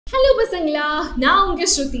Hello பசங்களா, நான் உங்க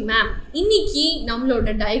ஸ்ருதி மேம். இன்னைக்கு நம்மளோட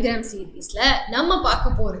diagram seriesல நம்ம பார்க்க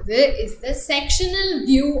போறது is the sectional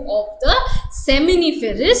view of the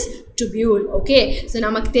seminiferous tubule. Okay, so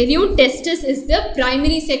நமக்கு தெரியும் testis is the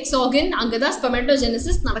primary sex organ. அங்கதான்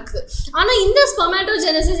spermatogenesis நடக்குது. ஆனா இந்த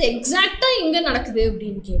spermatogenesis exactா எங்க நடக்குது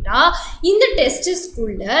அப்படினு கேட்டா இந்த testis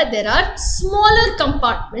குள்ள there are smaller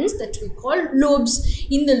compartments that we call lobes.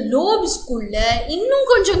 இந்த lobes குள்ள இன்னும்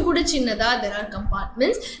கொஞ்சம் கூட சின்னதா there are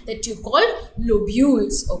compartments that you call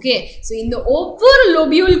lobules. Okay, so in the over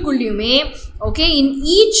lobule kulliyume, okay, in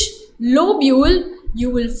each lobule you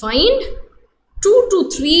will find 2 to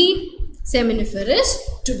 3 seminiferous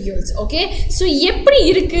tubules. Okay, so eppadi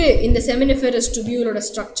irukku in the seminiferous tubule oda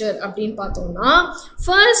structure appdin paathomna,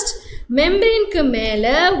 first membrane ku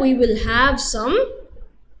mela we will have some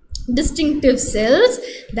distinctive cells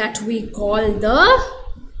that we call the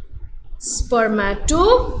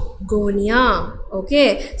spermatogonia. Okay,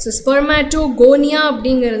 so spermatogonia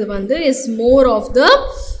அப்படிங்கிறது வந்து is more of the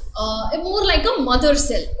more like a mother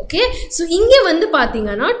cell. Okay, so இங்க வந்து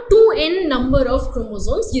பாத்தீங்கன்னா 2n number of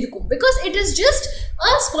chromosomes இருக்கும் because it is just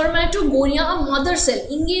a spermatogonia, a mother cell.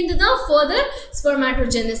 இங்க இருந்து தான் further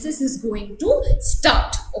spermatogenesis is going to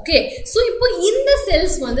start. Okay, so இப்போ இந்த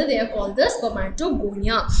cells வந்து they are called the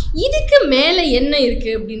spermatogonia. இதுக்கு மேல என்ன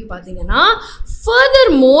இருக்கு அப்படினு பாத்தீங்கன்னா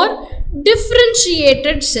furthermore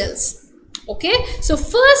differentiated cells. Okay, so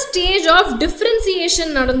first stage of differentiation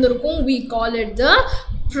நடந்திருக்கும், we call it the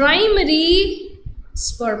primary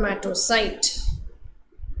spermatocyte.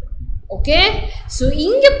 Okay, so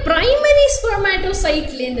inga primary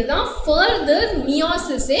spermatocyte lende da further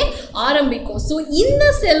meiosis e ஆரம்பிக்கும். So இந்த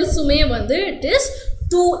செல்ஸுமே வந்து it is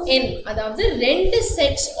 2n, அதாவது ரெண்டு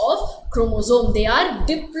sets of chromosome, they are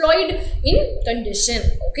diploid in condition.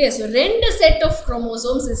 Okay, so ரெண்டு set of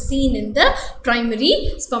chromosomes is seen in the primary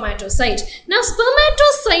spermatocyte. Now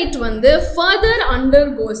spermatocyte வந்து further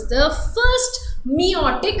undergoes the first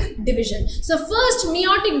meiotic division. So first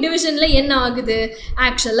meiotic division la enna agudhu,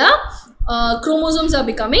 actually chromosomes are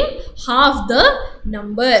becoming half the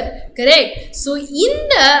number, correct? So in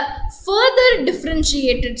the further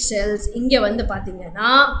differentiated cells inge vandu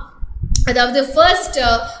pathina, அதாவது first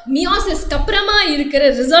meiosis அப்புறமா இருக்கிற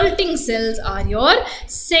resulting cells are your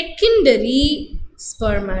secondary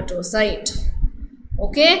spermatocyte.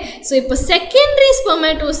 Okay, so இப்போ secondary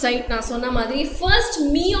spermatocyte நான் சொன்ன மாதிரி first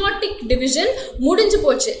meiotic division முடிஞ்சு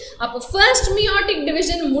போச்சு. அப்போ first meiotic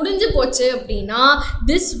division முடிஞ்சு போச்சு அப்படின்னா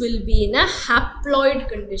this will be in a haploid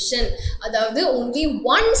condition, அதாவது only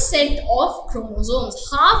one set of chromosomes,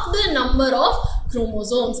 half the number of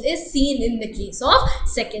chromosomes is seen in the case of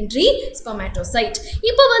secondary spermatocyte.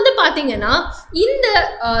 இப்போ வந்து பாத்தீங்கன்னா இந்த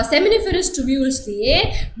seminiferous tubules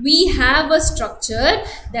we have a structure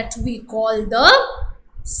that we call the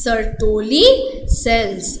Sertoli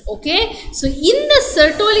cells. Okay, so in the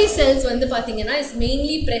Sertoli cells vandu pathina is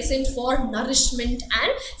mainly present for nourishment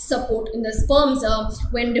and support in the sperms.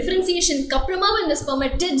 When differentiation kaprama, when the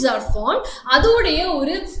spermatids are formed, adodeye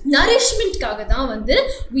oru nourishment kaga da vandu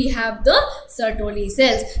we have the Sertoli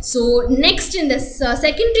cells. So next in the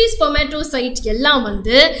secondary spermatocyte ella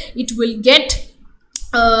vandu it will get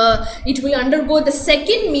it will undergo the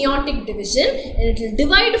second meiotic division and it will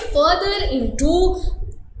divide further into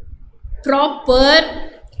proper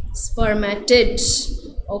spermatids.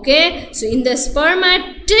 Okay, so in the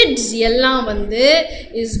spermatids yella vandu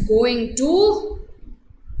is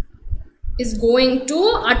going to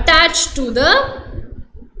attach to the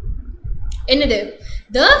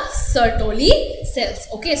the Sertoli cells.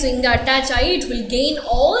 Okay, so inga attach it will gain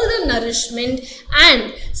all the nourishment and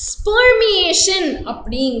spermiation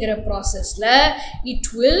அப்படிங்கிற processல it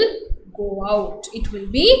will go out, it will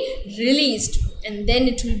be released and then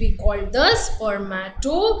it will be called the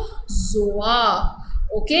spermatozoa.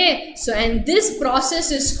 Okay, so and this process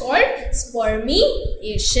is called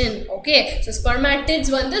spermiation. Okay, so spermatids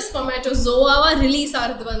vandu spermatozoa release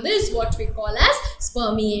aradhu vandu is what we call as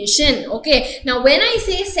spermiation. Okay, now when I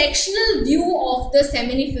say sectional view of the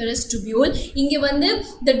seminiferous tubule, inge vandu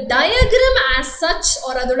the diagram as such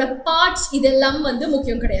or adoda parts idellam vandu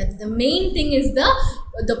mukkiyam kedaiyadhu. The main thing is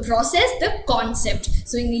the process, the concept.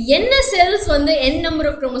 So inga enna cells vandu n number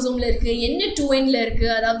of chromosome la irukku, enna 2n la irukku,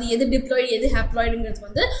 adhaavadhu edu diploid edu haploid ingradhu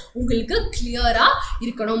vandu ungalku clear ah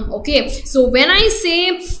irukanum. Okay, so when I say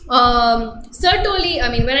Sertoli, I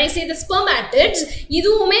mean when I say the spermatids,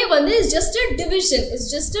 iduvume vandu is just a division, it's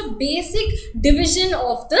just a basic division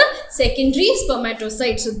of the secondary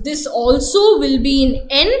spermatocyte. So this also will be in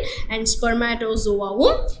n and spermatozoa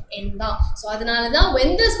n da. So adanal da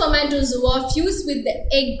when the spermatozoa fuse with the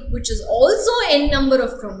egg, which is also n number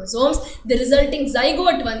of chromosomes, the resulting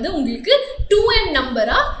zygote vandu ungalku 2n number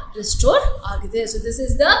ah restore ஆகுது. So this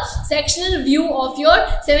is the sectional view of your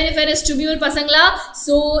seminiferous tubule பசங்களா.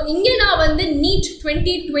 So இங்க நான் வந்து NEET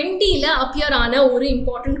 2020ல appear ஆன ஒரு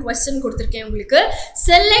important question கொடுத்திருக்கேன் உங்களுக்கு.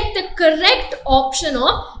 Select the correct option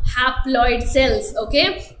of haploid cells. Okay,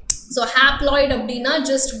 so haploid அப்படினா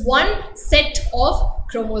just one set of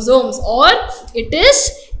chromosomes or it is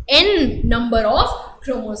n number of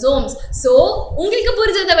chromosomes. So உங்களுக்கு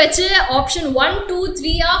புரிஞ்சத வெச்சு ஆப்ஷன் 1 2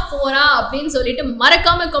 3 4 அப்படினு சொல்லிட்டு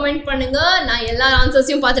மறக்காம கமெண்ட் பண்ணுங்க. நான் எல்லா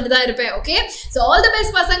ஆன்சர்ஸையும் பார்த்துட்டு தான் இருப்பேன். Okay, so all the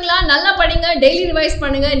best பசங்களா, நல்லா படிங்க, டெய்லி ரிவைஸ்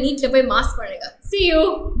பண்ணுங்க, நீட்ல போய் மாஸ் பண்ணுங்க. See you,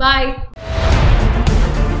 bye.